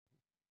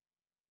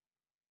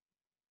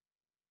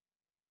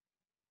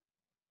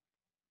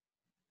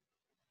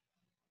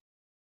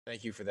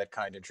Thank you for that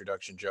kind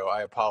introduction, Joe.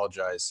 I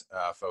apologize,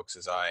 folks,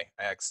 as I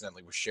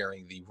accidentally was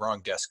sharing the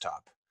wrong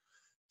desktop.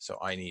 So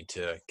I need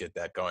to get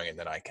that going, and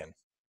then I can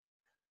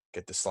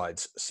get the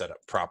slides set up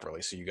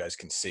properly so you guys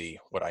can see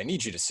what I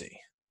need you to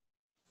see.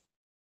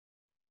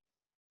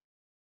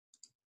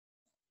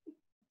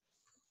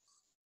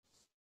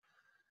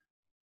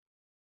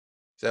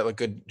 Does that look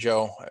good,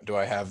 Joe? Do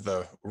I have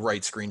the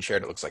right screen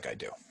shared? It looks like I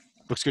do.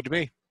 Looks good to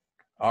me.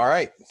 All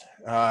right.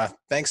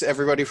 Thanks,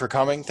 everybody, for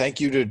coming. Thank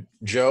you to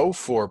Joe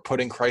for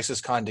putting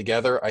CrisisCon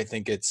together. I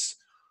think it's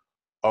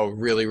a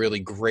really,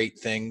 really great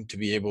thing to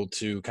be able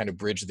to kind of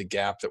bridge the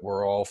gap that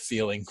we're all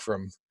feeling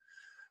from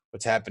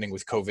what's happening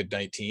with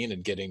COVID-19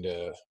 and getting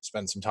to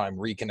spend some time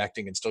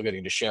reconnecting and still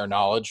getting to share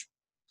knowledge.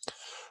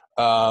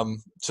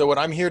 So what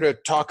I'm here to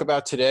talk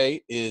about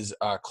today is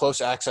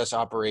close access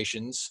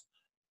operations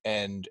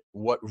and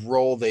what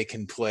role they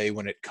can play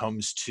when it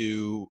comes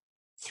to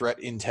threat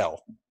intel,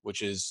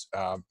 which is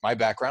my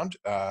background.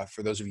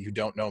 For those of you who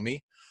don't know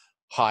me,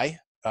 hi,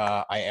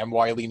 I am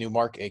Wiley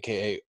Newmark,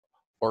 aka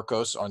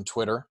Orcos on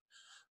Twitter.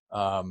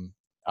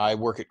 I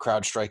work at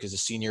CrowdStrike as a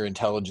senior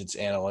intelligence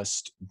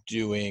analyst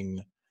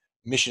doing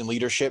mission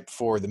leadership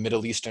for the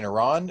Middle East and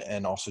Iran,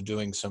 and also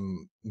doing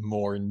some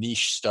more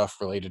niche stuff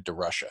related to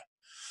Russia.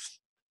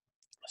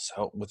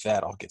 So with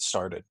that, I'll get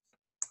started.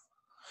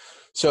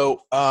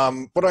 So what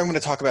I'm going to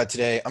talk about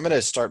today, I'm going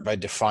to start by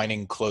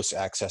defining close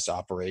access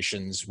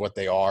operations, what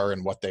they are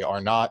and what they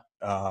are not.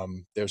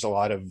 There's a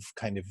lot of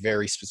kind of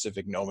very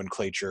specific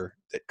nomenclature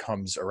that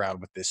comes around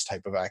with this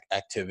type of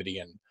activity,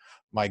 and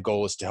my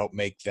goal is to help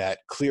make that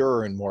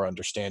clearer and more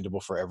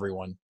understandable for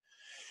everyone.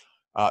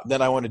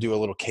 Then I want to do a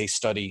little case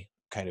study,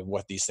 kind of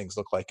what these things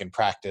look like in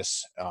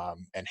practice,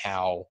 and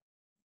how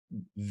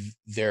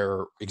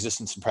their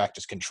existence in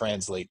practice can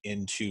translate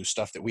into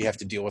stuff that we have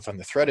to deal with on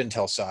the threat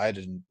intel side,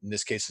 and in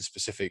this case, a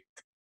specific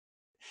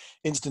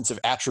instance of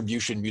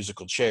attribution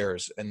musical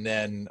chairs. And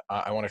then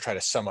I want to try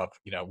to sum up,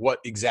 what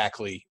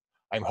exactly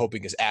I'm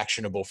hoping is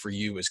actionable for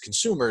you as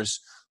consumers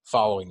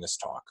following this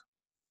talk.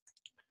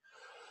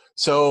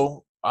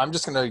 So I'm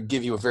just going to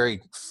give you a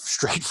very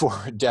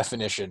straightforward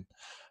definition.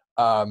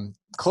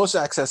 Close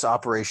access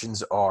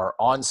operations are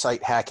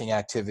on-site hacking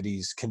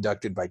activities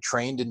conducted by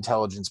trained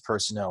intelligence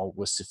personnel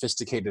with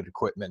sophisticated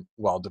equipment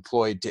while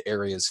deployed to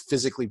areas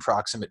physically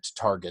proximate to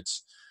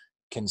targets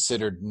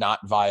considered not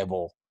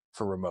viable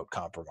for remote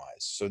compromise.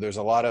 So there's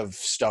a lot of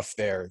stuff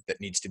there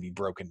that needs to be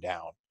broken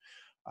down.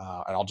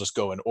 And I'll just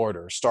go in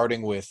order,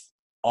 starting with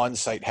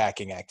on-site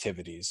hacking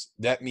activities.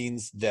 That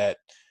means that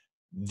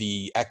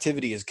the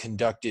activity is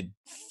conducted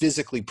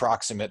physically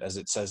proximate, as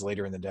it says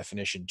later in the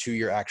definition, to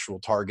your actual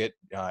target.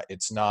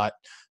 It's not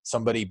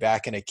somebody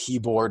back in a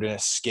keyboard in a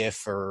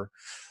skiff or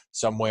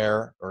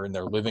somewhere or in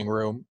their living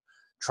room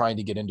trying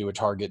to get into a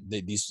target.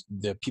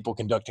 The people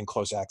conducting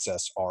close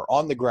access are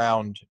on the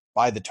ground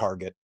by the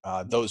target.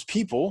 Those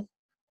people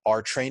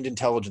are trained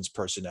intelligence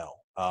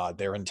personnel.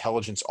 They're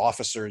intelligence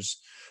officers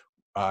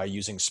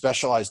using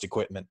specialized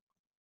equipment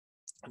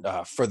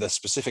for the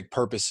specific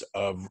purpose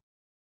of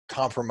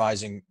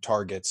compromising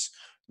targets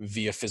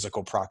via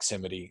physical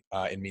proximity.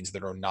 It means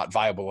that are not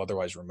viable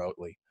otherwise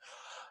remotely.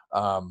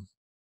 I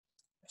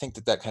think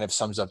that kind of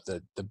sums up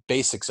the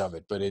basics of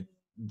it, but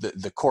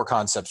the core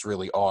concepts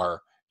really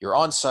are: you're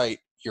on site,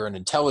 you're an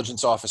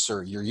intelligence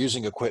officer, you're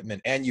using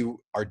equipment, and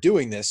you are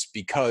doing this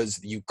because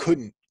you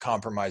couldn't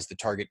compromise the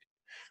target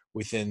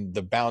within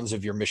the bounds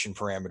of your mission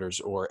parameters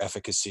or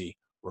efficacy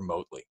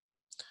remotely.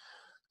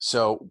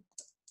 So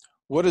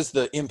what does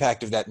the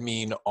impact of that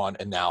mean on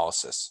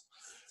analysis?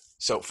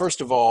 So first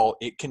of all,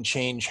 it can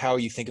change how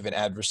you think of an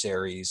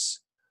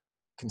adversary's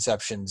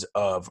conceptions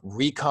of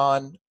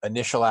recon,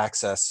 initial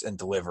access, and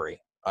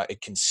delivery. It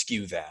can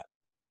skew that.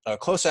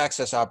 Close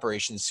access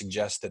operations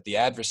suggest that the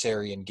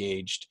adversary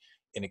engaged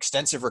in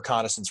extensive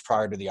reconnaissance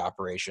prior to the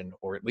operation,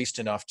 or at least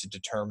enough to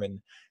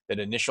determine that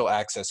initial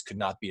access could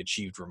not be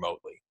achieved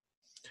remotely.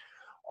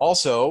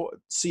 Also,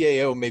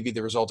 CAO may be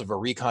the result of a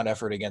recon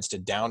effort against a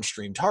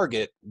downstream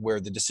target,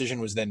 where the decision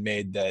was then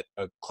made that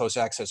a close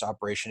access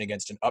operation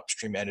against an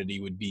upstream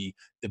entity would be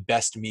the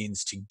best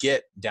means to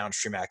get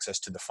downstream access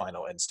to the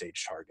final end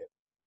stage target.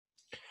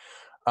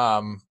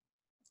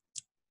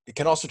 It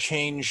can also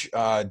change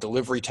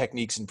delivery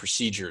techniques and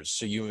procedures.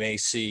 So you may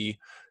see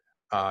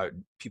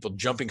people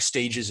jumping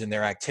stages in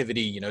their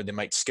activity. They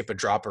might skip a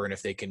dropper, and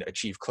if they can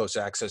achieve close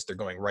access, they're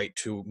going right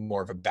to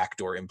more of a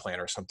backdoor implant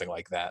or something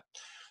like that.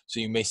 So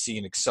you may see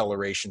an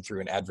acceleration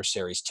through an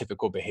adversary's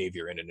typical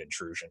behavior in an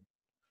intrusion.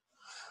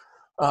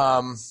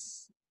 And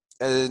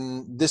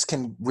this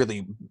can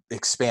really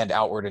expand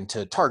outward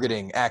into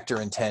targeting, actor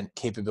intent,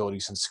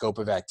 capabilities, and scope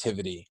of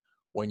activity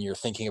when you're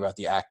thinking about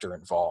the actor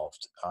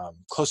involved.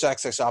 Close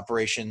access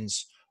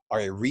operations are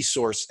a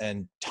resource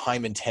and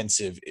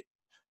time-intensive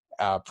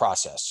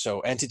process. So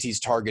entities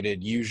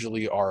targeted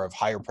usually are of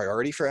higher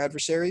priority for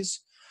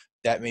adversaries.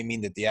 That may mean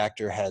that the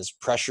actor has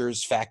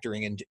pressures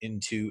factoring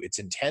into its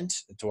intent,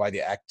 to why the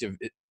active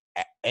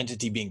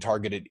entity being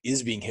targeted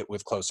is being hit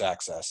with close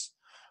access.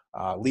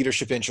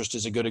 Leadership interest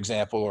is a good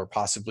example, or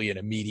possibly an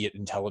immediate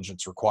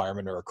intelligence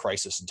requirement or a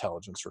crisis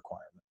intelligence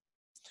requirement.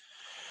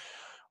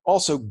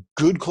 Also,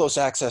 good close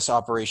access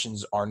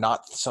operations are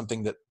not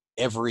something that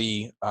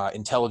every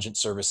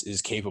intelligence service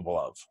is capable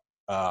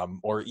of,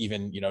 or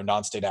even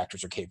non-state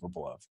actors are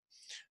capable of.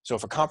 So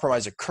if a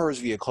compromise occurs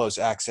via close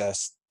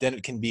access, then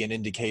it can be an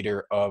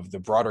indicator of the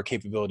broader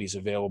capabilities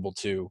available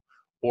to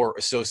or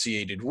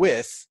associated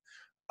with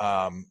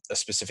a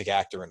specific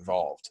actor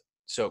involved.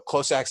 So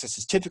close access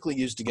is typically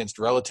used against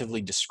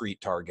relatively discrete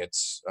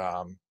targets.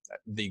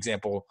 The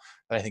example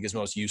that I think is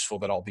most useful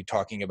that I'll be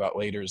talking about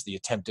later is the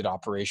attempted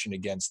operation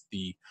against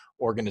the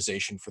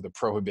Organization for the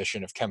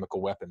Prohibition of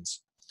Chemical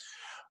Weapons.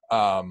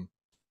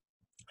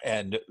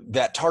 And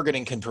that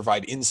targeting can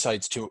provide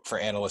insights for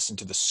analysts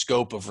into the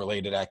scope of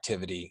related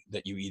activity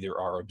that you either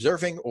are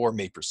observing or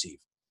may perceive.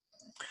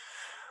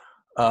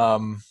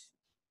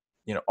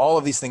 All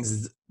of these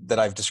things that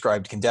I've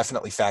described can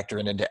definitely factor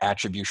into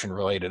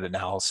attribution-related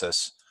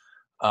analysis.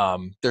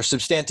 There's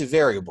substantive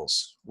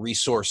variables: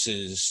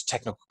 resources,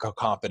 technical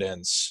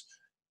competence,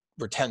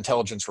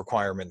 intelligence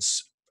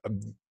requirements,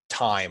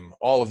 time.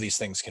 All of these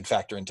things can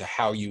factor into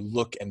how you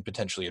look and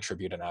potentially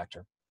attribute an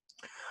actor.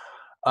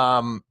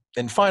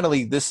 And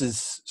finally, this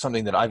is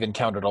something that I've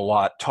encountered a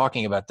lot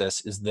talking about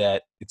this, is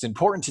that it's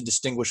important to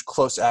distinguish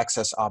close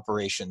access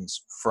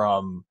operations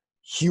from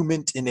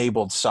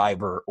human-enabled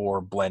cyber or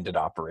blended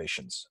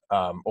operations,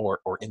 or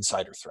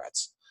insider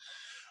threats.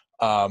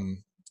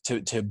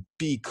 To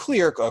be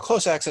clear, a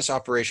close access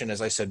operation,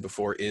 as I said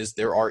before, is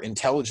there are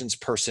intelligence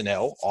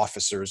personnel,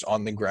 officers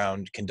on the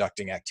ground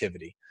conducting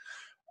activity.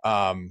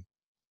 They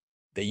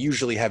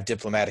usually have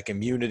diplomatic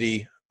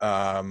immunity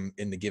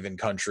in the given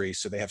country,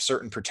 so they have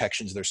certain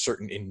protections. There's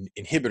certain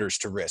inhibitors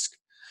to risk.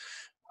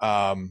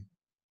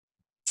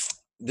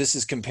 This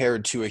is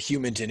compared to a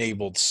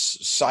human-enabled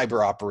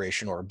cyber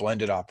operation or a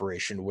blended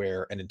operation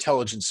where an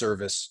intelligence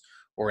service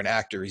or an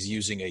actor is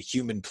using a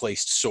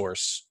human-placed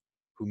source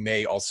who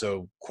may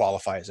also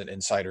qualify as an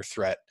insider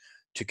threat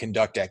to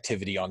conduct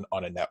activity on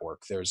a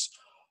network. There's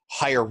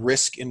higher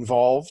risk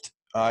involved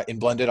in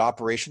blended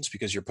operations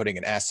because you're putting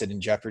an asset in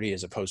jeopardy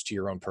as opposed to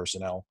your own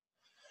personnel.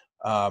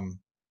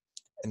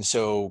 And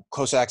so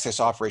close access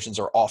operations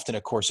are often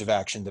a course of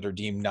action that are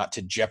deemed not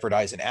to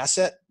jeopardize an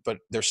asset, but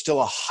they're still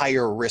a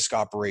higher risk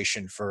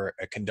operation for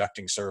a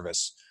conducting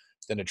service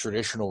than a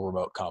traditional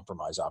remote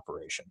compromise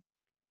operation.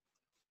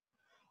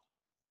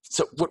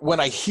 So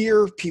when I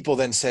hear people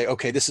then say,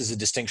 okay, this is a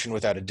distinction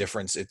without a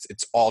difference,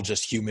 it's all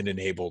just human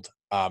enabled,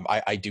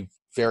 I do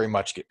very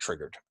much get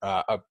triggered.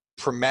 A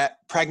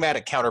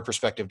pragmatic counter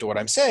perspective to what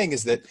I'm saying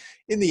is that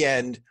in the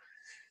end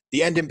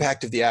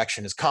impact of the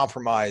action is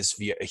compromise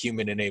via a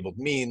human-enabled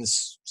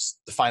means.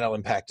 The final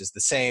impact is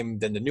the same.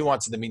 Then the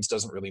nuance of the means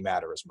doesn't really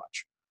matter as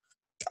much.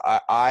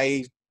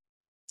 I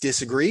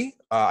disagree.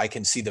 I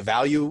can see the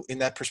value in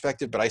that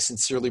perspective, but I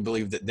sincerely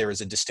believe that there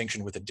is a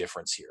distinction with a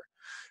difference here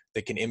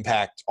that can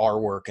impact our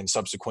work and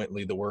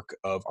subsequently the work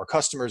of our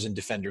customers and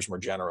defenders more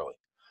generally.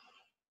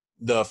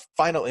 The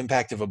final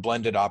impact of a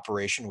blended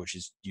operation, which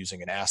is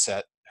using an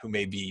asset who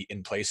may be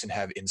in place and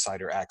have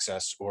insider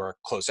access, or a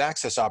close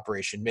access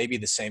operation may be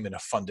the same in a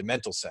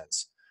fundamental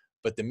sense,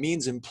 but the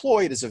means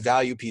employed is a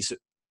value piece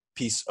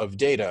of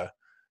data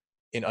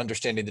in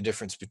understanding the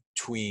difference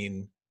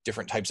between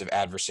different types of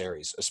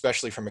adversaries,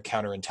 especially from a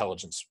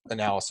counterintelligence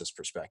analysis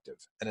perspective.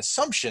 And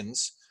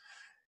assumptions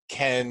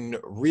can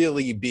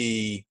really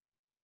be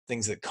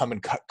things that come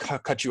and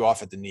cut you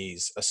off at the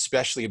knees,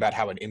 especially about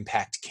how an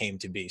impact came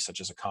to be, such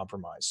as a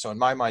compromise. So in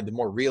my mind, the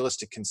more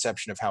realistic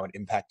conception of how an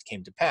impact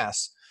came to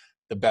pass,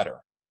 the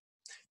better.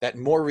 That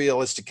more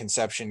realistic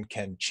conception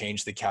can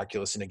change the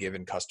calculus in a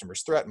given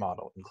customer's threat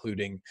model,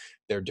 including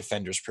their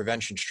defender's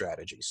prevention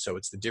strategies. So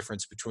it's the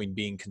difference between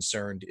being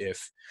concerned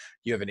if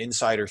you have an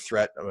insider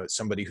threat,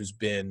 somebody who's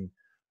been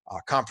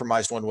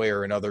compromised one way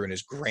or another and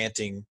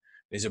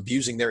is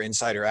abusing their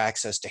insider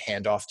access to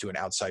hand off to an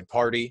outside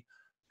party,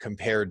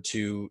 compared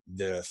to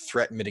the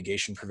threat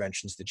mitigation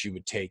preventions that you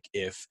would take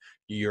if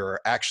you're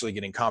actually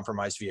getting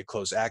compromised via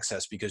close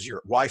access because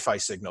your Wi-Fi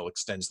signal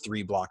extends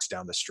 3 blocks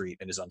down the street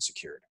and is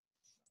unsecured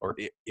or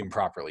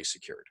improperly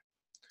secured.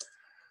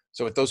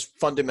 So with those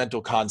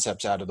fundamental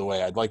concepts out of the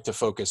way, I'd like to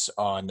focus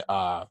on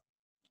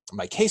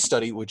my case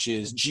study, which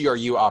is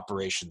GRU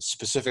operations,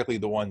 specifically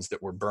the ones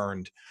that were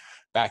burned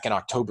back in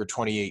October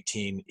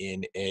 2018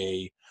 in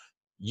a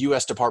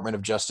U.S. Department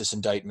of Justice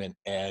indictment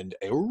and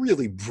a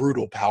really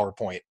brutal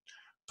PowerPoint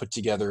put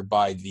together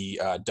by the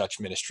Dutch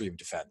Ministry of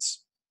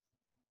Defense.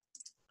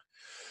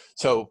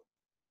 So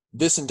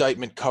this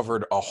indictment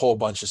covered a whole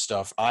bunch of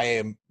stuff.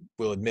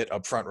 Will admit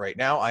up front right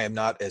now, I am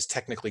not as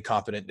technically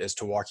competent as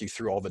to walk you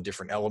through all the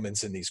different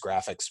elements in these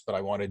graphics, but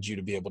I wanted you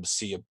to be able to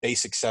see a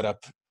basic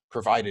setup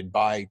provided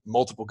by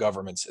multiple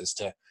governments as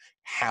to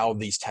how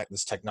this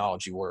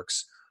technology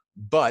works.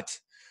 But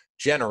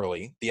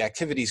generally, the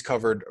activities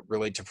covered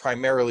relate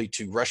primarily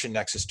to Russian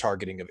nexus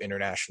targeting of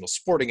international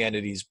sporting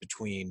entities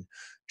between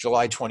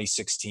July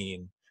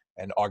 2016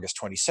 and August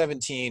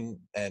 2017,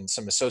 and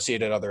some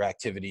associated other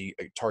activity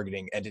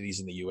targeting entities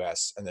in the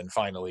US, and then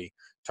finally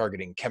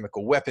targeting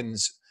chemical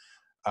weapons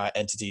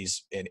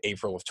entities in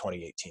April of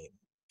 2018.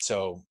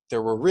 So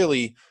there were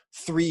really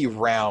 3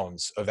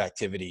 rounds of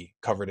activity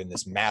covered in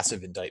this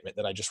massive indictment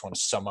that I just want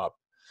to sum up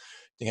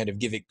to kind of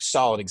give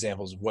solid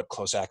examples of what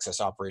close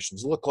access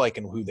operations look like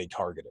and who they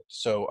targeted.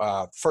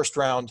 So first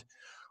round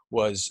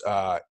was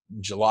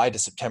July to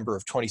September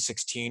of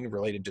 2016,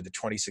 related to the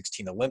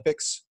 2016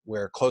 Olympics,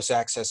 where close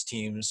access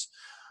teams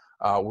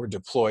were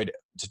deployed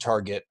to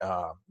target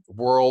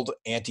World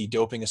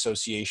Anti-Doping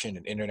Association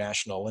and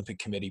International Olympic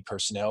Committee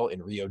personnel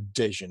in Rio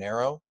de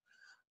Janeiro.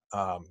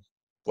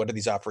 What do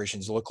these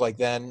operations look like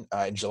then?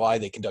 In July,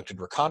 they conducted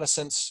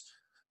reconnaissance,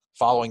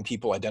 following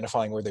people,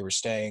 identifying where they were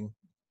staying,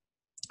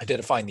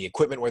 identifying the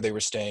equipment where they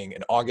were staying.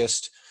 In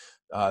August,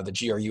 the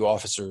GRU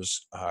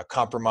officers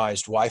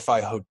compromised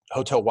hotel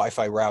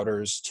Wi-Fi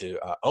routers to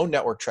own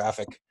network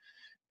traffic,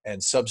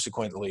 and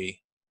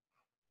subsequently,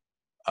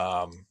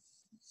 oh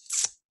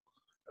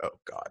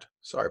God,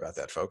 sorry about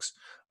that, folks.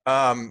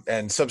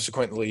 And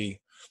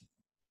subsequently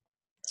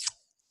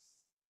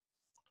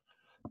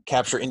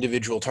capture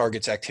individual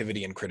targets'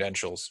 activity and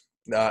credentials.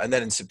 And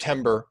then in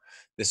September,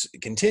 this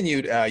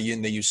continued,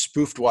 and they used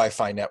spoofed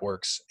Wi-Fi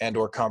networks and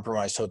or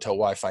compromised hotel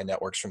Wi-Fi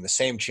networks from the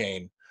same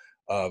chain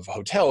of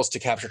hotels to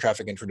capture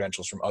traffic and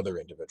credentials from other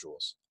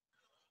individuals.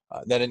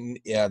 Then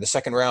the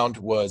second round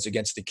was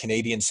against the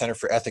Canadian Center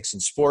for Ethics in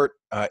Sport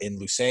in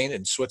Lausanne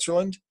in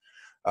Switzerland,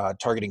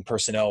 targeting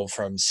personnel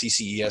from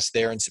CCES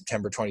there in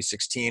September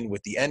 2016,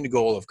 with the end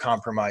goal of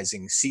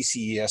compromising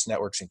CCES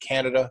networks in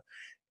Canada,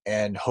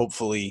 and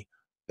hopefully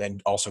then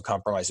also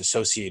compromise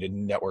associated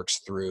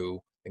networks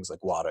through things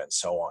like WADA and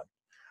so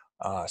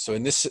on. So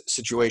in this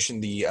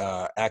situation, the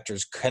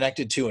actors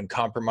connected to and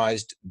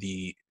compromised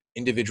the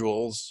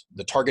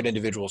target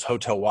individual's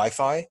hotel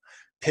Wi-Fi,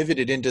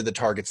 pivoted into the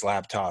target's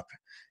laptop,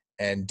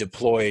 and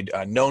deployed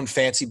known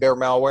fancy bear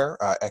malware,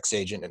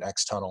 X-Agent and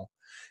X-Tunnel,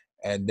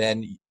 and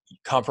then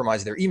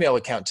compromised their email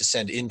account to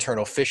send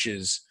internal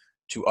phishes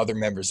to other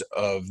members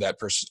of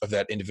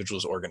that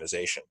individual's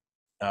organization.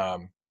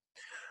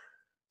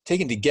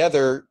 Taken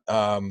together,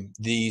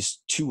 these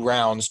 2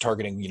 rounds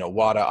targeting,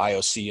 WADA,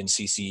 IOC, and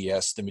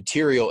CCES, the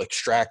material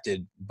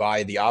extracted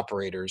by the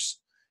operators,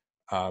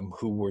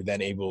 who were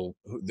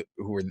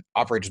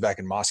operators back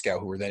in Moscow,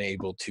 who were then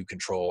able to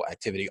control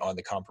activity on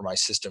the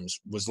compromised systems,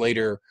 was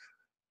later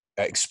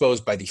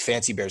exposed by the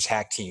Fancy Bears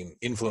hack team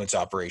influence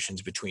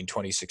operations between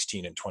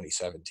 2016 and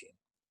 2017.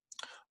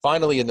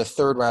 Finally, in the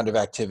third round of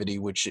activity,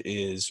 which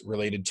is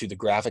related to the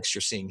graphics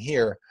you're seeing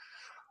here,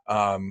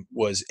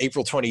 was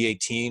April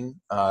 2018.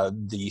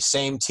 The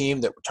same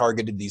team that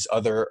targeted these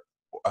other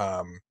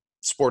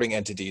sporting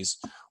entities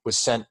was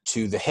sent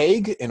to The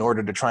Hague in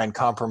order to try and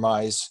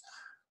compromise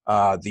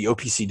the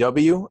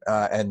OPCW,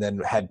 and then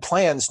had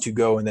plans to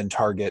go and then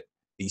target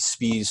the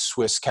Spies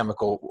Swiss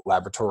Chemical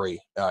Laboratory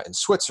in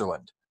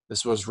Switzerland.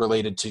 This was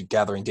related to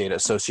gathering data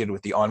associated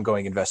with the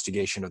ongoing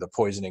investigation of the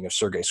poisoning of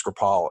Sergei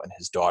Skripal and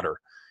his daughter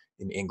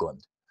in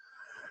England.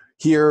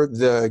 Here,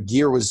 the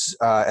gear was,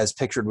 as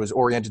pictured, was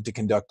oriented to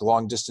conduct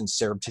long-distance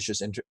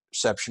surreptitious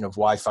interception of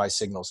Wi-Fi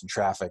signals and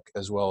traffic,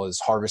 as well as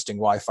harvesting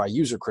Wi-Fi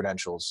user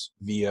credentials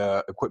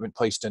via equipment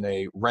placed in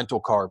a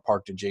rental car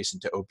parked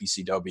adjacent to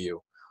OPCW,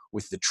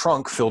 with the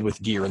trunk filled with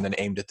gear and then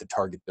aimed at the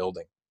target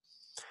building.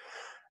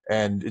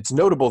 And it's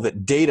notable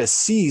that data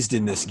seized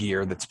in this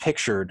gear that's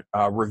pictured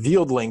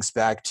revealed links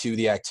back to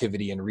the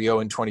activity in Rio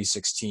in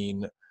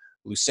 2016,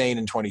 Lausanne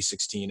in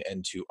 2016,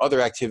 and to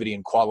other activity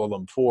in Kuala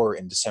Lumpur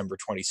in December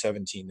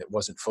 2017 that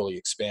wasn't fully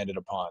expanded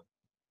upon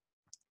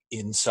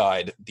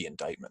inside the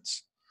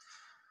indictments.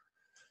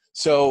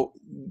 So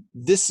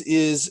this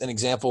is an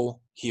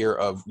example here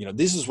of,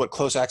 this is what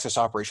close access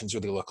operations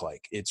really look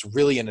like. It's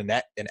really an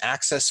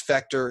access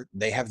vector.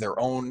 They have their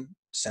own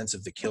sense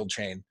of the kill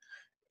chain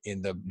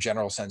in the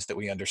general sense that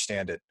we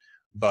understand it.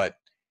 But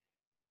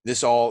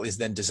this all is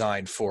then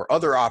designed for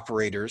other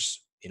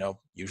operators,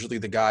 usually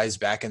the guys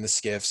back in the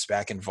skiffs,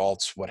 back in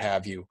vaults, what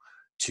have you,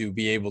 to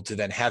be able to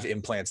then have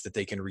implants that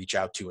they can reach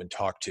out to and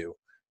talk to.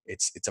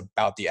 It's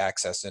about the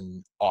access,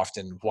 and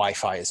often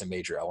Wi-Fi is a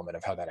major element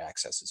of how that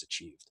access is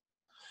achieved.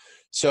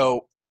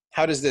 So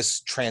how does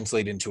this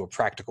translate into a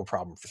practical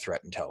problem for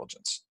threat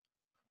intelligence?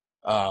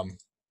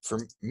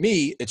 For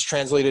me, it's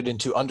translated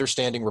into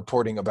understanding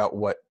reporting about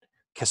what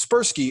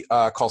Kaspersky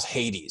calls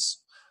Hades.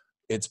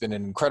 It's been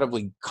an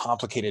incredibly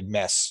complicated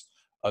mess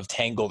of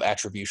tangled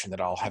attribution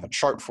that I'll have a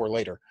chart for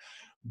later.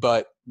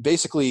 But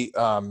basically,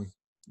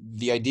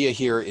 the idea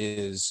here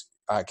is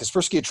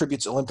Kaspersky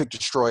attributes Olympic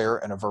Destroyer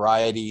and a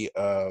variety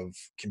of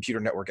computer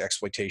network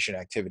exploitation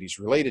activities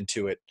related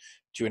to it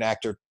to an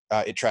actor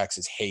it tracks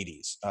as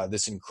Hades.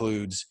 This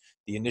includes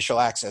the initial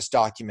access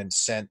documents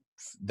sent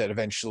that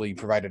eventually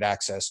provided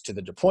access to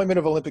the deployment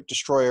of Olympic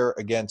Destroyer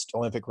against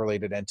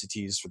Olympic-related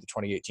entities for the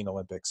 2018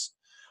 Olympics,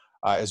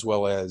 as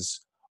well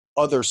as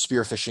other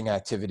spear phishing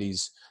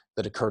activities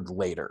that occurred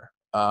later.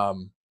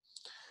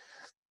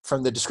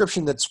 From the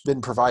description that's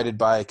been provided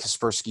by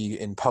Kaspersky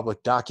in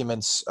public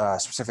documents,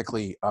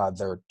 specifically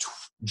their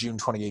June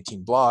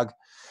 2018 blog,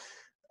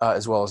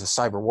 as well as a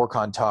Cyber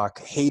Warcon talk,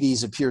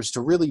 Hades appears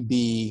to really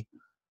be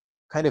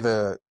kind of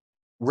a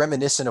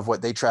reminiscent of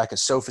what they track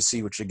as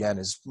Sophacy, which again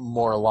is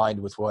more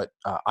aligned with what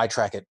I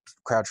track at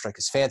CrowdStrike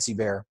as Fancy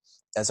Bear,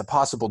 as a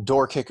possible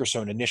door kicker,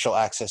 so an initial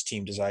access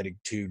team decided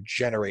to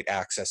generate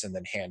access and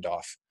then hand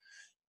off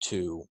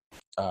to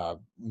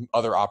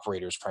other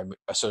operators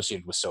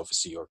associated with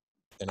Sophacy, or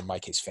in my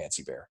case,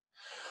 Fancy Bear.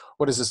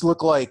 What does this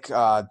look like?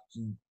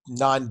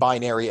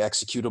 Non-binary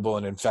executable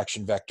and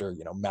infection vector,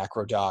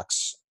 macro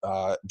docs,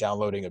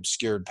 downloading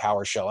obscured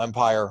PowerShell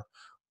Empire,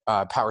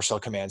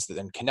 PowerShell commands that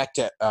then connect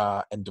to,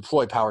 and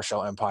deploy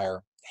PowerShell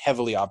Empire,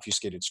 heavily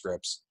obfuscated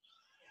scripts.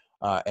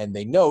 And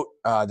they note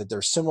that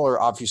there's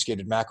similar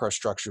obfuscated macro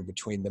structure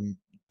between the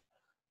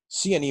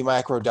CNE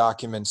macro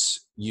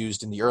documents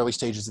used in the early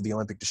stages of the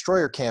Olympic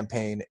Destroyer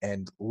campaign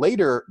and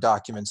later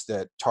documents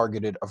that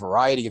targeted a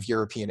variety of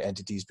European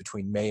entities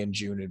between May and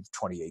June of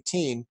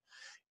 2018,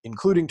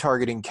 including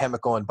targeting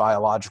chemical and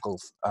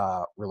biological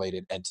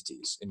related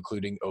entities,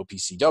 including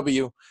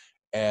OPCW.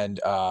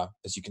 And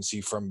as you can see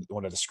from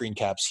one of the screen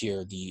caps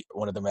here,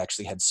 one of them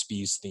actually had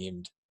SPIES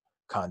themed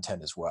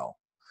content as well.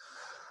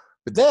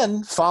 But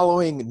then,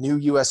 following new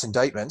U.S.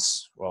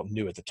 indictments, well,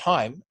 new at the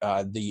time,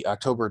 the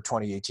October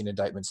 2018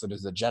 indictments that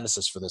is the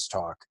genesis for this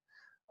talk,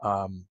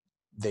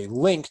 they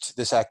linked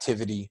this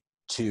activity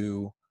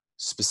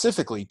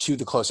specifically to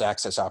the close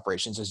access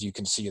operations, as you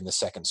can see in the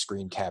second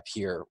screen cap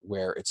here,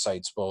 where it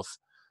cites both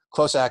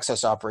close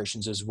access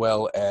operations as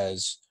well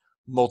as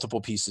multiple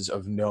pieces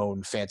of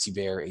known Fancy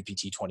Bear,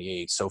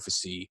 APT28,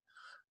 Sophacy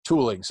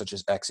tooling, such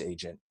as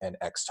X-Agent and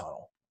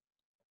X-Tunnel.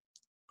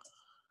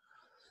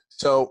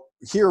 So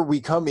here we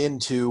come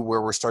into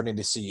where we're starting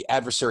to see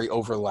adversary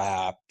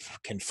overlap,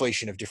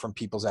 conflation of different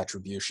people's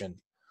attribution.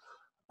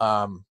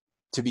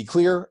 To be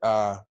clear,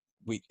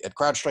 we at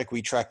CrowdStrike,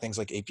 we track things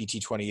like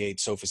APT28,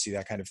 Sophacy,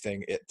 that kind of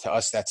thing. To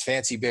us, that's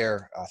Fancy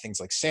Bear. Things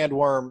like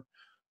Sandworm,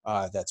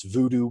 that's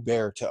VOODOO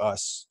Bear to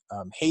us.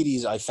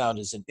 Hades, I found,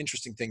 is an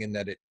interesting thing in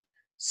that it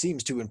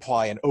seems to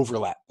imply an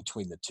overlap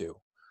between the two.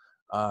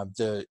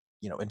 The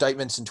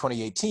indictments in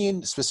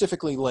 2018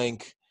 specifically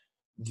link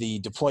the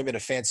deployment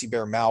of Fancy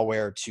Bear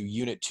malware to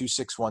Unit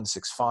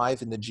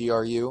 26165 in the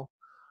GRU,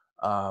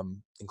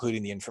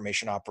 including the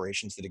information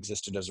operations that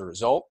existed as a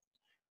result.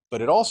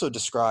 But it also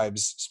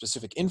describes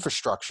specific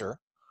infrastructure,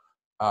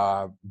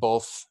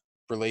 both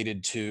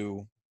related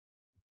to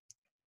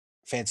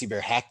Fancy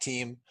Bear hack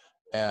team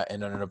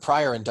and in a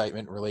prior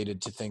indictment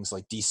related to things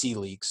like DC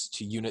leaks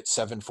to Unit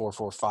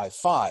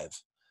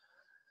 74455.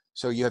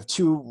 So you have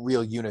two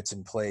real units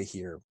in play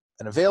here.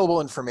 And available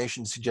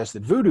information suggests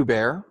that VOODOO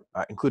Bear,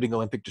 including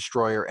Olympic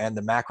Destroyer and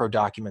the macro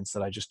documents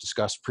that I just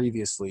discussed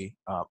previously,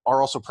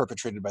 are also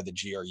perpetrated by the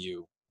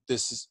GRU.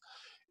 This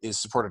is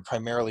supported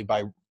primarily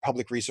by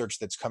public research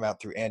that's come out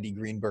through Andy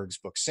Greenberg's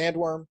book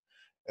Sandworm,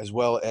 as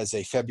well as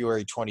a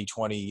February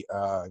 2020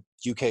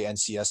 UK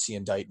NCSC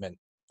indictment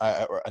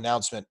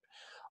announcement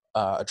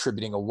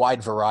attributing a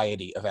wide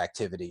variety of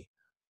activity,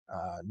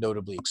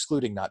 notably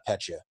excluding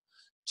NotPetya,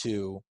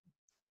 to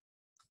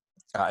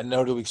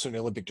notably excluding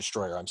Olympic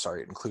Destroyer,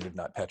 it included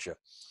NotPetya,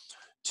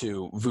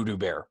 to VOODOO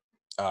Bear,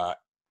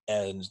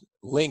 and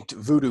linked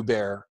VOODOO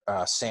Bear,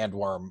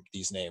 Sandworm,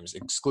 these names,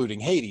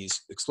 excluding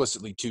Hades,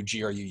 explicitly to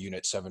GRU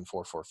Unit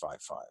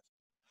 74455.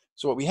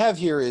 So what we have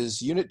here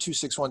is Unit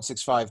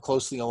 26165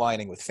 closely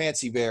aligning with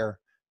Fancy Bear,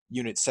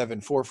 Unit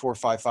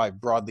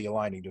 74455 broadly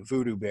aligning to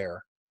VOODOO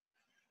Bear.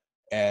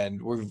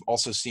 And we've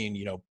also seen,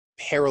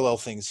 parallel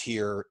things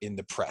here in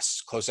the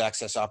press. Close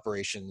access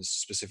operations,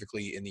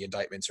 specifically in the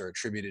indictments, are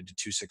attributed to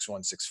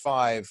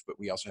 26165, but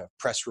we also have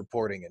press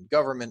reporting and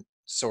government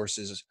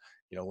sources,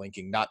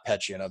 linking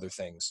NotPetya and other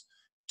things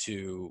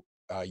to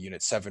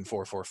Unit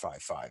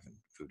 74455 and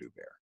VOODOO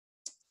Bear.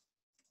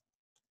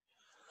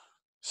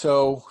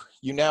 So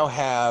you now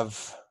have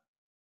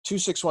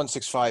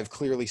 26165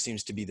 clearly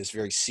seems to be this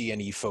very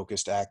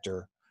CNE-focused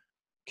actor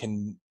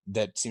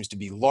that seems to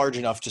be large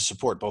enough to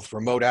support both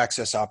remote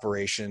access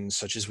operations,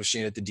 such as was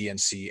seen at the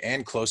DNC,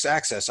 and close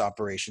access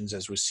operations,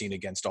 as was seen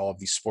against all of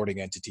these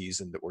sporting entities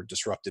and that were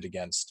disrupted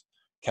against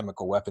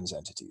chemical weapons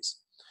entities.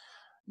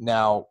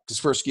 Now,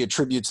 Kaspersky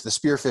attributes the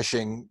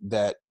spearphishing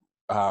that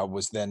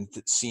was then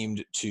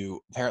seemed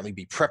to apparently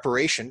be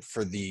preparation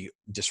for the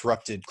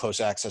disrupted close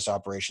access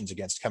operations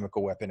against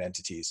chemical weapon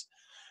entities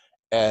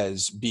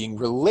as being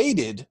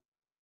related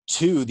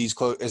to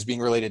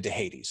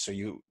Hades. So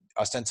you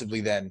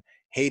ostensibly then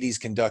Hades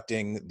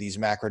conducting these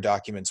macro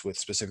documents with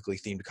specifically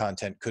themed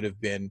content could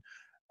have been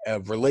a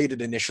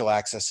related initial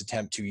access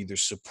attempt to either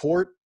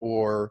support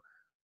or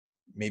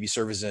maybe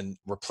serve as a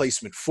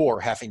replacement for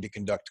having to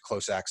conduct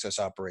close access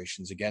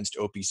operations against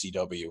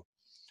OPCW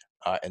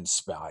and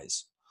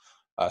SPIES.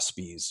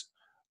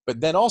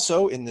 But then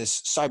also in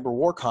this Cyber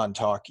Warcon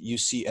talk, you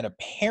see an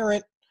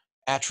apparent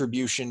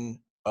attribution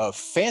of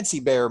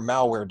Fancy Bear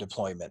malware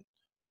deployment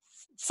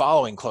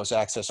following close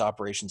access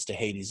operations to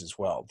Hades as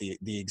well.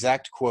 The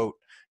exact quote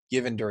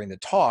given during the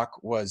talk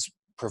was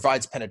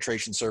provides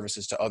penetration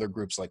services to other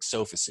groups like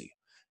Sophacy.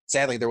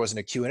 Sadly, there wasn't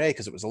a Q&A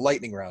because it was a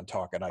lightning round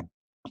talk, and I'd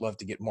love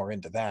to get more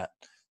into that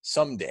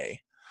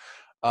someday.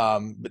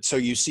 But so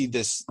you see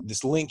this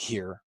link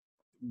here,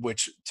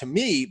 which to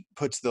me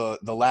puts the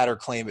latter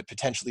claim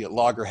potentially at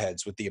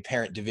loggerheads with the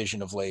apparent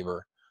division of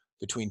labor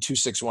between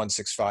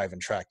 26165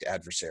 and tracked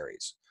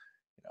adversaries.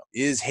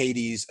 Is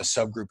Hades a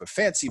subgroup of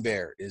Fancy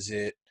Bear? Is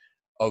it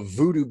a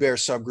VOODOO Bear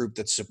subgroup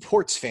that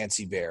supports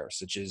Fancy Bear,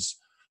 such as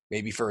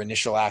maybe for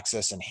initial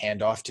access and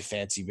handoff to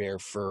Fancy Bear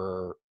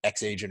for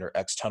X-agent or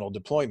X-tunnel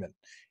deployment?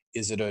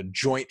 Is it a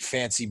joint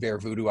Fancy Bear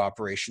VOODOO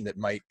operation that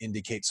might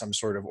indicate some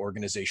sort of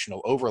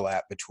organizational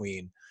overlap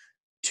between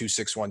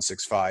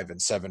 26165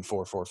 and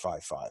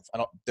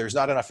 74455? There's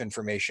not enough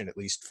information, at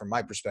least from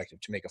my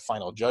perspective, to make a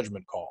final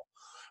judgment call.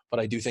 But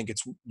I do think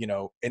it's,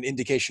 an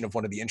indication of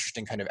one of the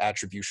interesting kind of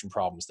attribution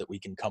problems that we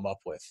can come up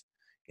with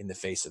in the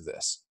face of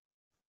this.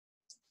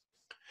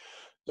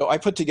 So I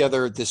put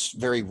together this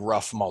very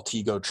rough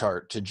Maltego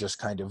chart to just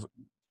kind of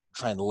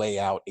try and lay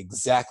out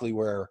exactly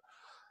where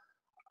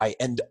I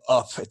end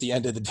up at the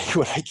end of the day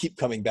when I keep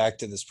coming back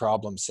to this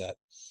problem set.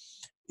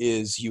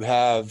 Is you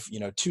have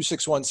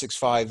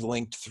 26165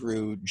 linked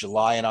through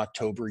July and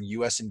October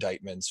US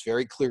indictments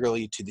very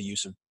clearly to the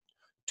use of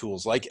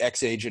tools like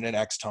X-agent and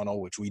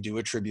X-tunnel, which we do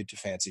attribute to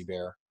Fancy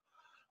Bear.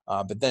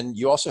 But then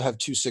you also have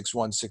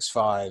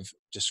 26165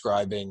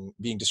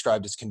 being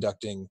described as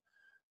conducting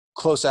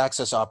close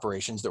access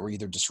operations that were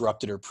either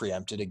disrupted or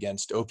preempted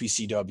against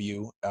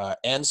OPCW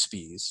and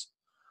SPIES.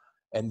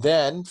 And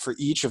then for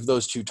each of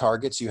those two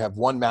targets, you have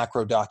one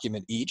macro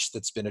document each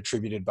that's been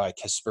attributed by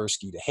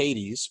Kaspersky to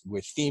Hades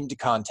with themed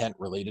content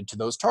related to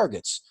those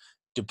targets,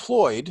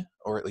 deployed,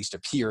 or at least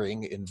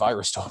appearing in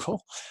VirusTotal,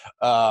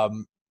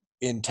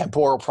 in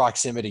temporal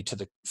proximity to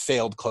the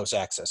failed close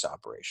access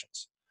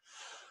operations.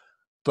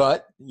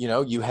 But,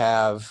 you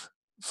have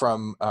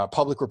from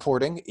public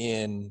reporting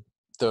in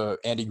the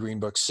Andy Green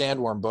book,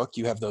 Sandworm book,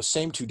 you have those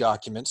same two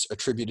documents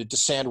attributed to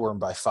Sandworm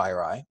by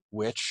FireEye,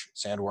 which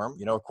Sandworm,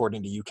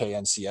 according to UK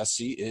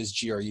NCSC, is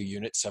GRU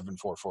unit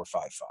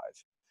 74455.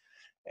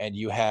 And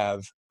you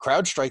have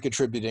CrowdStrike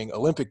attributing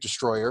Olympic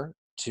Destroyer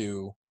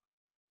to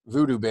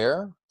VOODOO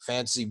Bear,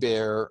 Fancy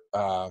Bear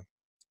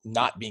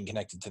not being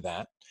connected to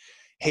that,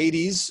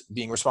 Hades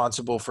being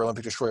responsible for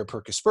Olympic Destroyer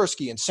per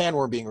Kaspersky, and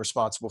Sandworm being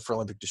responsible for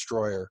Olympic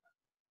Destroyer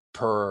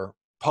per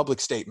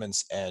public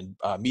statements and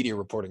media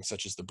reporting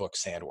such as the book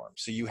Sandworm.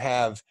 So you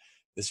have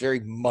this very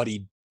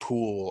muddy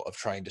pool of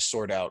trying to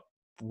sort out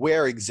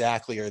where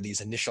exactly are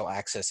these initial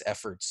access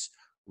efforts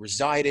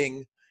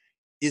residing?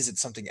 Is it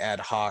something ad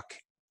hoc?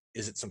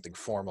 Is it something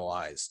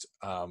formalized?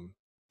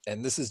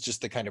 And this is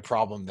just the kind of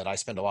problem that I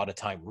spend a lot of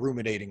time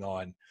ruminating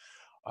on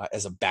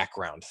as a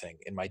background thing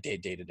in my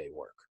day-to-day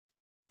work.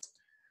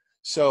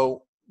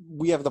 So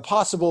we have the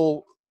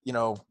possible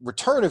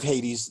return of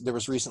Hades. There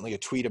was recently a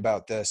tweet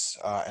about this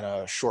in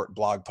a short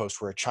blog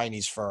post where a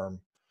Chinese firm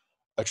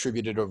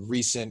attributed a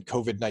recent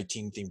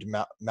COVID-19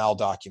 themed mal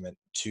document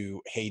to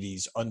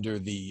Hades under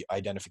the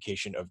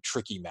identification of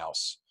Tricky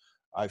Mouse.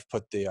 I've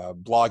put the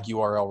blog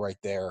URL right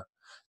there.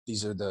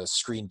 These are the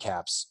screen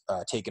caps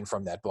taken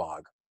from that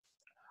blog.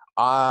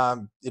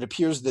 It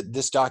appears that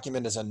this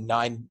document is a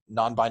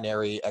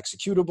non-binary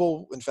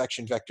executable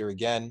infection vector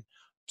again,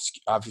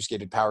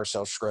 obfuscated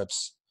PowerShell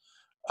scripts,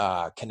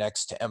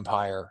 connects to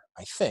Empire,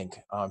 I think.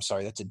 I'm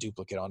sorry, that's a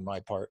duplicate on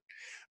my part.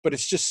 But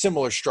it's just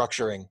similar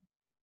structuring,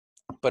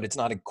 but it's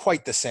not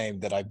quite the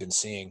same that I've been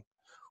seeing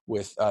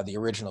with the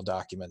original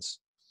documents.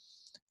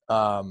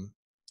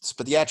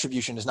 But the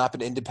attribution has not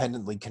been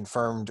independently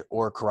confirmed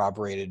or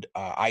corroborated.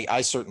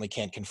 I certainly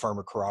can't confirm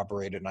or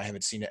corroborate it, and I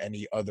haven't seen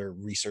any other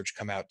research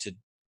come out to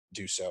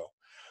do so.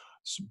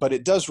 But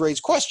it does raise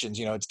questions.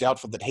 It's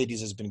doubtful that Hades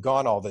has been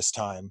gone all this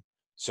time.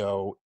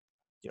 So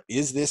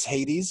is this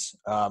Hades?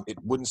 It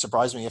wouldn't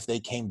surprise me if they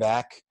came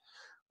back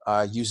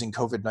using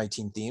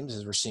COVID-19 themes,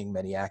 as we're seeing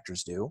many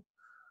actors do.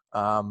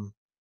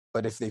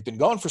 But if they've been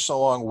gone for so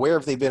long, where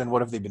have they been and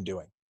what have they been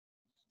doing?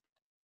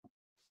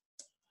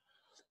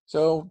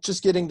 So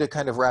just getting to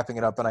kind of wrapping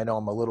it up, and I know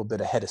I'm a little bit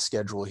ahead of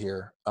schedule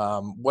here.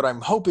 What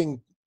I'm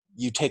hoping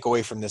you take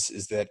away from this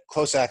is that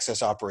close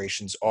access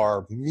operations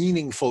are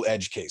meaningful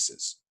edge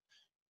cases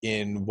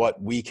in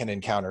what we can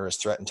encounter as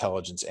threat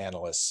intelligence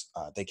analysts.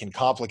 They can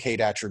complicate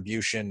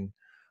attribution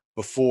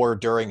before,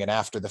 during, and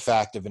after the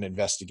fact of an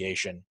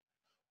investigation.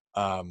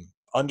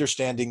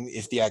 Understanding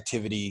if the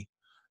activity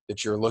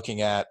that you're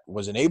looking at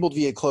was enabled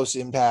via close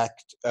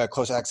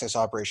access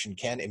operation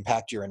can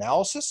impact your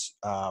analysis.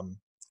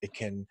 It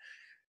can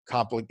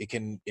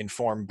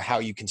inform how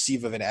you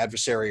conceive of an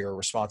adversary or a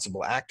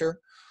responsible actor.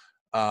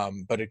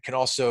 But it can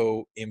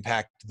also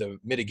impact the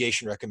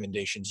mitigation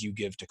recommendations you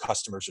give to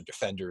customers or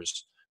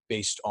defenders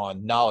based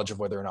on knowledge of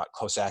whether or not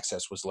close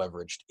access was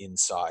leveraged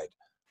inside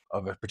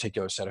of a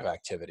particular set of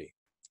activity.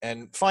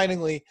 And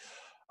finally,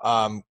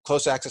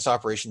 close access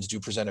operations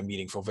do present a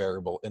meaningful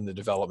variable in the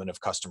development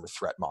of customer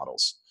threat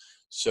models.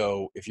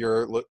 So if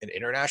you're an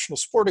international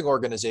sporting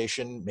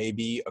organization,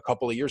 maybe a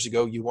couple of years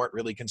ago, you weren't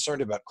really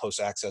concerned about close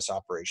access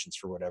operations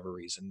for whatever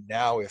reason.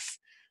 Now, if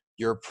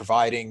you're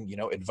providing,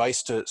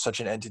 advice to such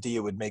an entity,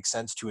 it would make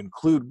sense to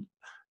include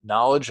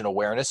knowledge and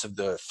awareness of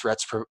the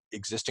threats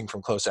existing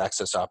from close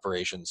access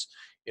operations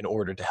in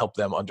order to help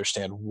them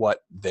understand what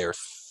their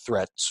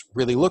threats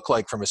really look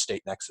like from a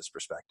state nexus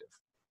perspective.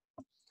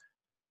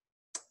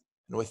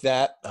 And with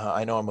that,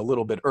 I know I'm a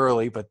little bit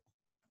early, but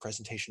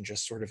presentation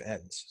just sort of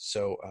ends.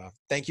 So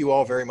thank you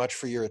all very much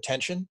for your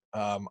attention.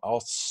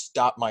 I'll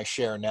stop my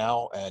share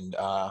now and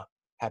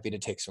happy to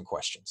take some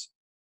questions.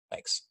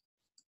 Thanks.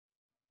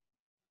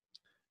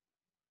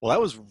 Well, that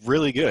was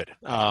really good.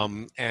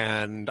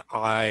 And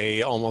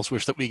I almost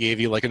wish that we gave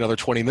you like another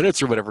 20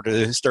 minutes or whatever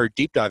to start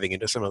deep diving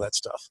into some of that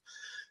stuff.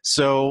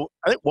 So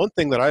I think one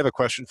thing that I have a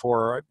question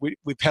for,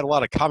 we've had a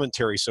lot of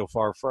commentary so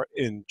far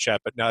in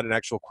chat, but not an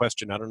actual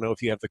question. I don't know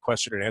if you have the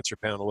question and answer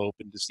panel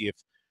open to see if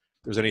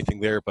there's anything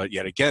there, but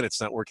yet again,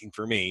 it's not working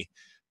for me.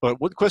 But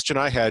one question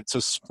I had, so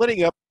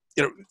splitting up,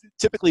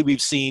 typically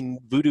we've seen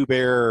VOODOO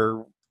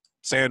BEAR,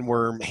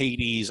 Sandworm,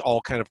 Hades,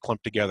 all kind of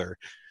clumped together.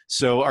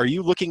 So are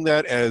you looking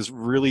at that as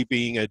really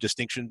being a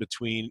distinction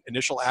between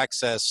initial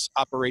access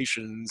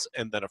operations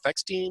and then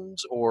effects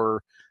teams?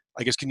 Or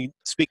I guess, can you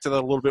speak to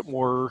that a little bit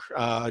more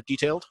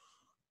detailed?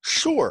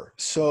 Sure.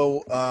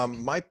 So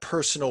my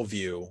personal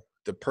view,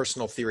 the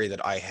personal theory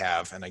that I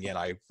have, and again,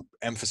 I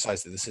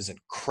emphasize that this isn't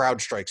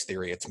CrowdStrike's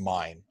theory, it's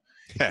mine,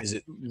 is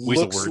it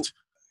looks, words.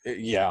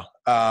 Yeah.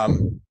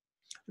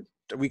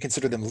 We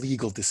consider them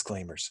legal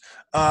disclaimers.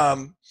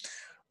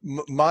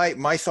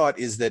 My thought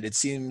is that it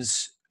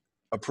seems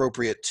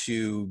appropriate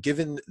to,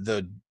 given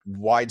the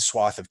wide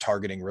swath of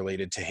targeting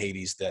related to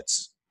Hades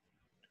that's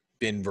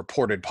been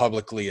reported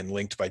publicly and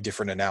linked by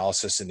different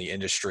analysis in the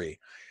industry,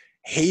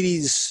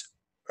 Hades,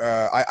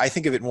 I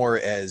think of it more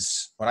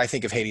as, when I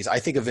think of Hades, I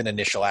think of an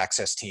initial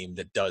access team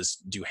that does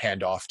do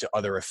handoff to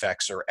other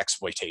effects or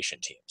exploitation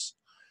teams.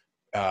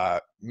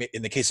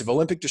 In the case of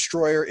Olympic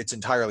Destroyer, it's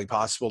entirely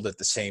possible that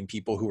the same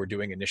people who were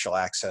doing initial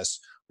access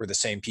were the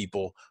same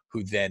people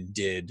who then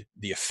did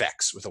the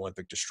effects with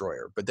Olympic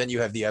Destroyer. But then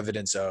you have the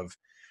evidence of,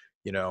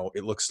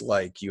 it looks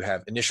like you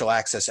have initial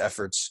access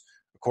efforts,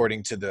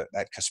 according to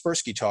that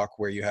Kaspersky talk,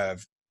 where you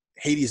have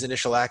Hades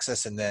initial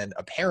access, and then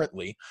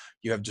apparently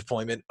you have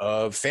deployment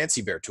of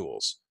Fancy Bear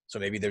tools. So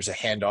maybe there's a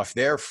handoff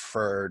there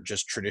for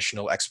just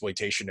traditional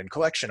exploitation and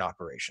collection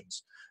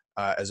operations,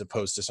 as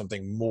opposed to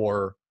something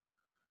more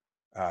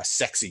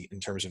sexy in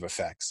terms of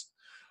effects.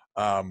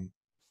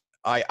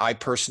 I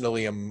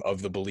personally am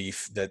of the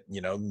belief that,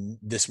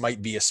 this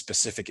might be a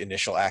specific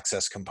initial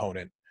access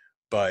component,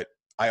 but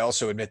I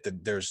also admit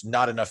that there's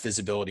not enough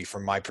visibility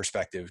from my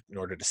perspective in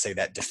order to say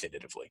that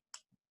definitively.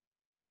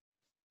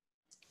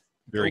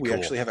 Very cool. We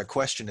actually have a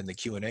question in the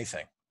Q&A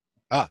thing.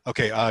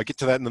 Okay. Get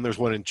to that, and then there's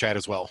one in chat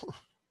as well.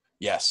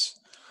 Yes.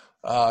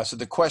 So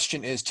the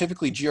question is,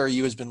 typically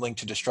GRU has been linked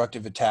to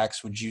destructive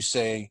attacks. Would you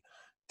say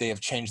they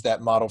have changed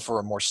that model for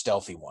a more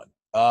stealthy one?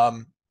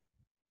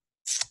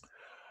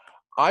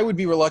 I would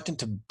be reluctant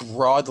to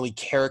broadly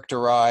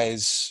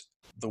characterize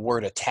the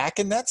word attack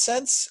in that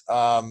sense.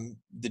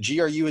 The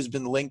GRU has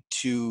been linked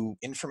to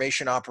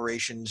information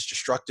operations,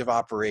 destructive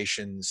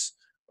operations,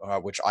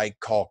 which I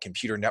call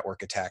computer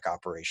network attack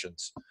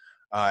operations,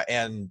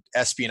 and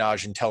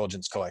espionage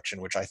intelligence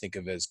collection, which I think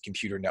of as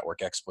computer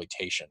network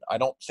exploitation. I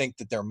don't think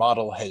that their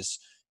model has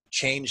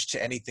changed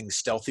to anything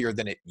stealthier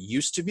than it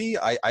used to be.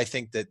 I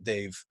think that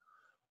they've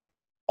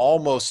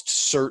almost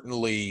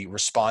certainly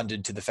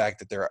responded to the fact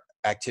that their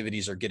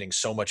activities are getting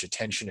so much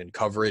attention and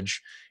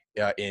coverage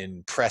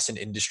in press and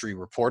industry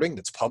reporting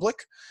that's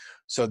public.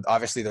 So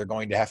obviously they're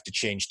going to have to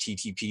change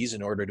TTPs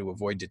in order to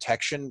avoid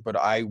detection, but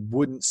I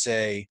wouldn't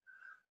say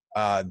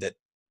that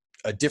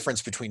a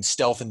difference between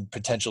stealth and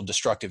potential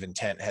destructive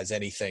intent has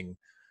anything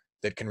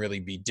that can really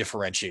be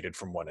differentiated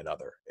from one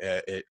another.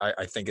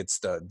 I think it's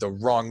the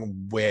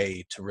wrong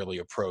way to really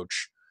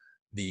approach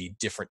the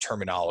different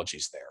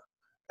terminologies there.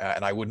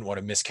 And I wouldn't want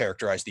to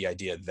mischaracterize the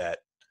idea that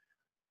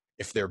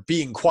if they're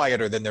being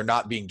quieter, then they're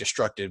not being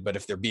destructive. But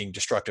if they're being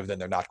destructive, then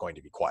they're not going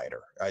to be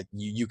quieter.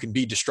 You can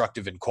be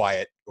destructive and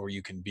quiet, or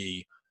you can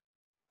be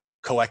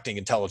collecting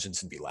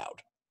intelligence and be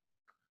loud.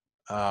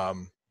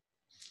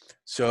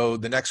 So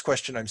the next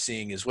question I'm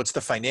seeing is, what's the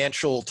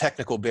financial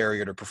technical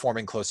barrier to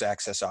performing close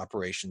access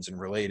operations? And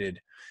related,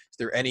 is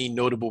there any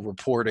notable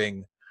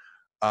reporting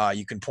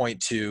you can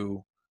point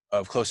to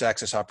of close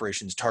access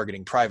operations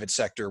targeting private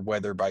sector,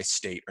 whether by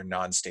state or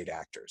non-state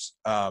actors?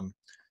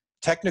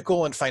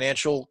 Technical and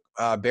financial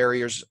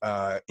barriers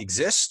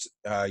exist,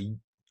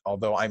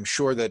 although I'm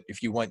sure that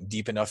if you went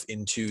deep enough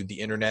into the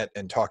internet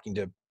and talking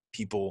to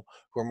people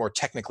who are more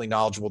technically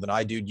knowledgeable than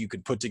I do, you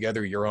could put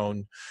together your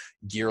own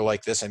gear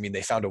like this. I mean,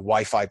 they found a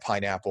Wi-Fi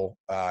pineapple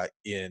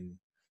in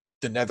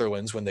the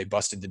Netherlands when they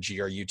busted the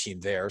GRU team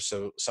there.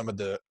 So some of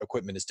the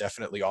equipment is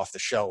definitely off the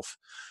shelf.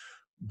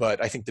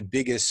 But I think the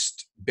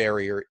biggest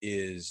barrier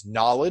is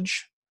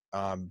knowledge.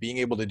 Being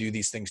able to do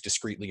these things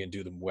discreetly and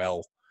do them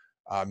well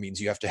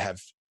means you have to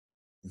have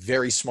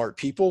very smart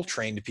people,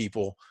 trained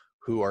people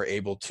who are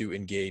able to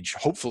engage,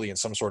 hopefully, in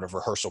some sort of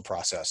rehearsal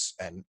process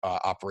and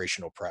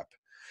operational prep.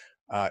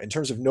 In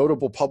terms of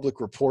notable public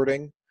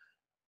reporting,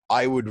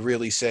 I would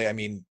really say, I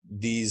mean,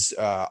 these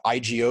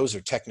IGOs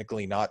are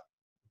technically not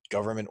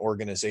government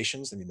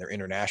organizations. I mean, they're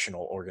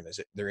international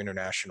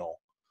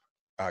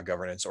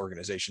governance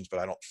organizations,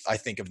 but I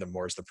think of them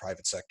more as the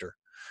private sector.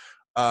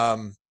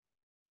 The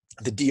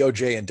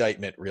DOJ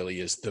indictment really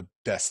is the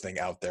best thing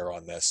out there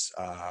on this,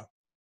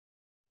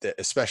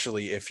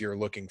 especially if you're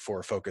looking for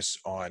a focus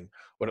on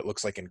what it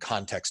looks like in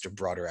context of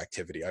broader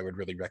activity. I would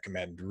really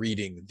recommend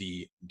reading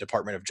the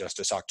Department of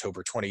Justice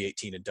October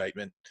 2018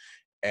 indictment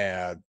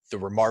and the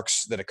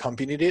remarks that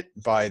accompanied it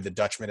by the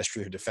Dutch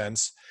Ministry of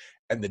Defense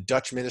and the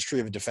Dutch Ministry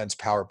of Defense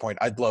PowerPoint.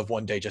 I'd love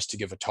one day just to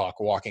give a talk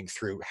walking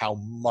through how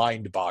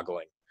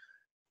mind-boggling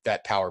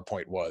that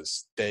PowerPoint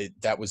was.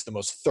 That was the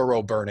most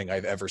thorough burning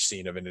I've ever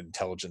seen of an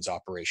intelligence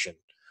operation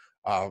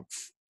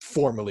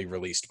formally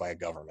released by a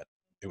government.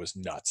 It was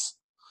nuts.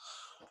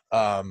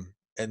 And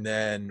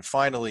then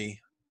finally,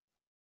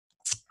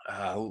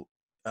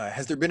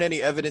 has there been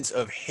any evidence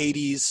of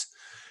Hades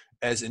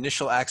as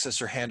initial access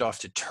or handoff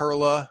to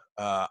Turla,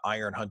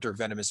 Iron Hunter,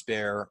 Venomous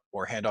Bear,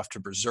 or handoff to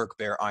Berserk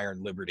Bear,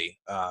 Iron Liberty?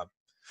 I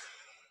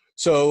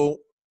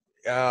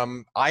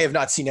have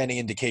not seen any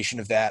indication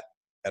of that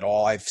at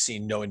all. I've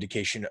seen no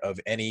indication of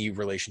any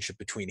relationship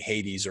between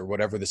Hades or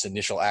whatever this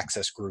initial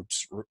access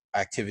group's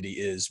activity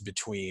is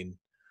between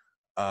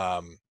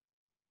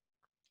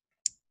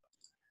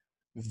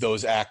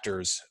those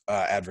actors,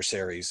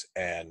 adversaries,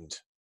 and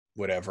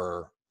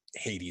whatever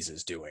Hades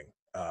is doing.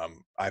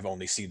 I've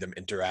only seen them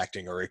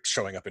interacting or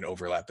showing up in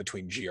overlap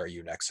between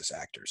GRU Nexus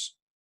actors.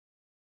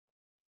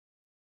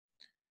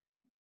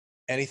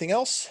 Anything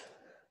else?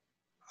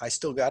 I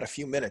still got a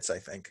few minutes, I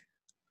think.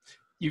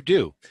 You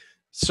do.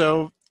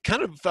 So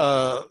kind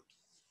of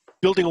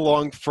building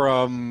along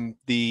from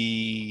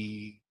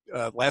the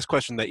last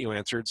question that you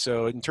answered.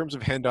 So in terms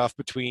of handoff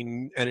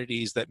between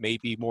entities that may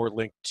be more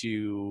linked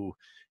to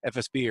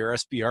FSB or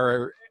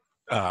SBR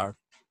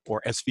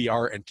or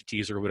SVR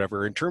entities or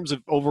whatever, in terms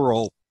of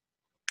overall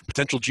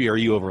potential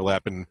GRU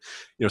overlap, and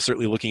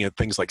certainly looking at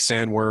things like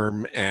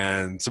Sandworm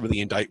and some of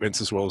the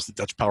indictments as well as the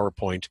Dutch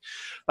PowerPoint,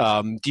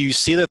 do you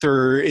see that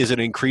there is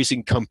an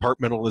increasing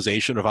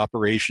compartmentalization of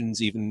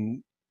operations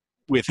even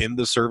within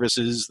the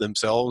services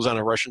themselves on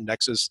a Russian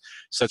nexus,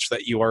 such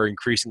that you are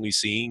increasingly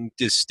seeing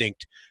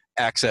distinct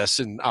access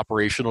and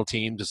operational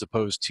teams as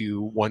opposed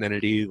to one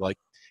entity? Like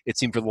it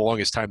seemed for the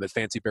longest time that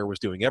Fancy Bear was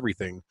doing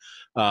everything,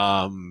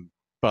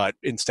 but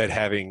instead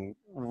having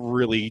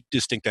really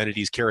distinct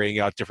entities carrying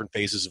out different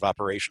phases of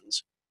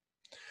operations.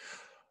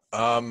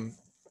 The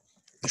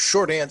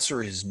short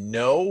answer is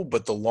no,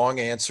 but the long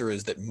answer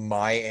is that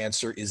my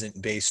answer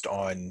isn't based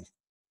on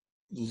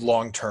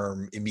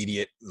long-term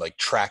immediate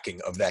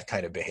tracking of that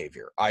kind of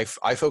behavior. I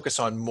focus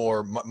on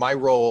more, my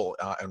role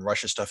in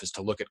Russia stuff is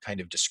to look at kind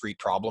of discrete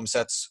problem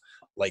sets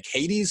like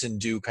Hades and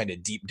do kind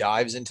of deep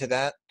dives into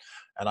that.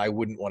 And I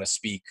wouldn't want to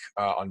speak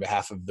on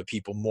behalf of the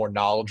people more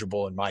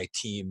knowledgeable in my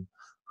team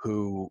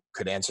who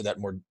could answer that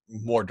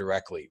more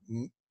directly.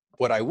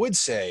 What I would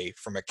say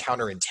from a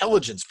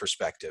counterintelligence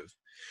perspective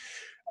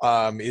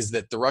is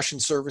that the Russian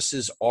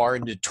services are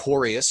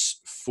notorious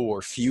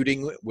for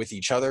feuding with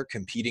each other,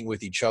 competing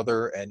with each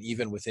other, and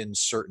even within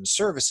certain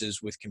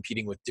services with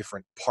competing with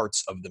different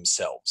parts of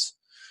themselves.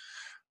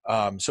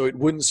 So it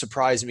wouldn't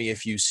surprise me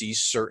if you see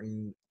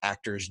certain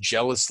actors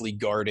jealously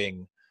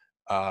guarding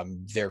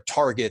their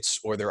targets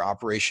or their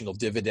operational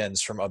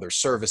dividends from other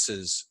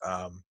services.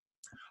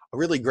 A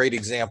really great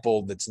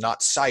example that's not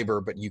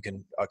cyber, but you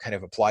can kind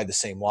of apply the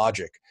same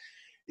logic,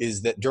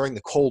 is that during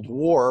the Cold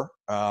War,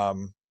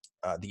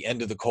 the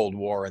end of the Cold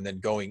War, and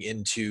then going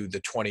into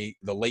the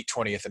late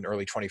 20th and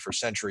early 21st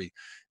century,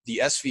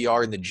 the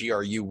SVR and the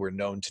GRU were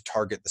known to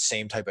target the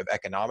same type of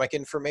economic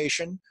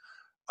information,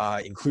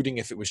 including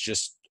if it was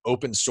just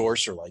open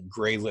source or like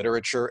gray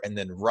literature, and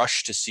then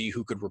rush to see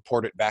who could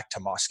report it back to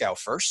Moscow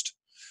first.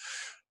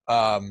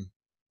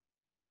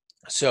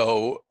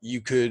 So you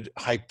could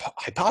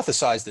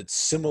hypothesize that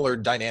similar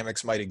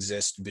dynamics might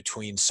exist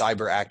between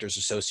cyber actors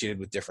associated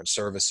with different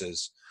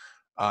services,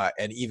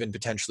 and even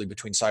potentially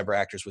between cyber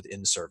actors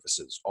within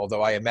services.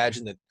 Although I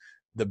imagine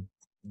that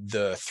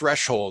the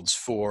thresholds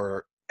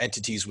for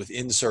entities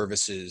within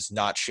services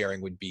not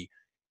sharing would be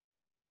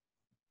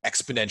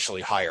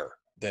exponentially higher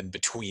than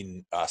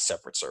between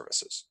separate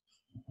services.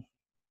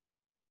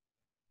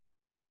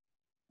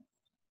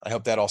 I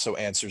hope that also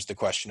answers the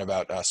question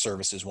about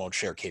services won't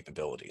share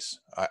capabilities.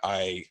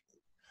 I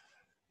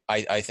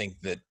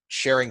think that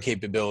sharing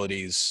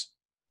capabilities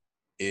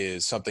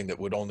is something that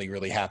would only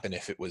really happen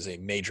if it was a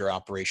major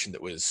operation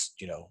that was,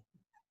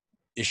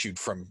 issued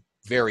from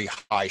very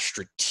high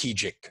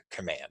strategic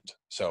command.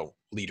 So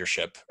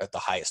leadership at the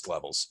highest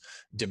levels,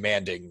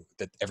 demanding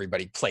that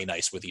everybody play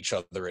nice with each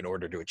other in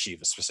order to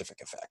achieve a specific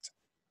effect.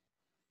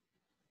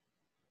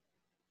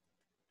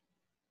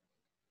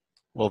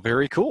 Well,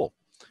 very cool.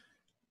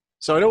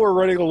 So I know we're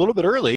running a little bit early.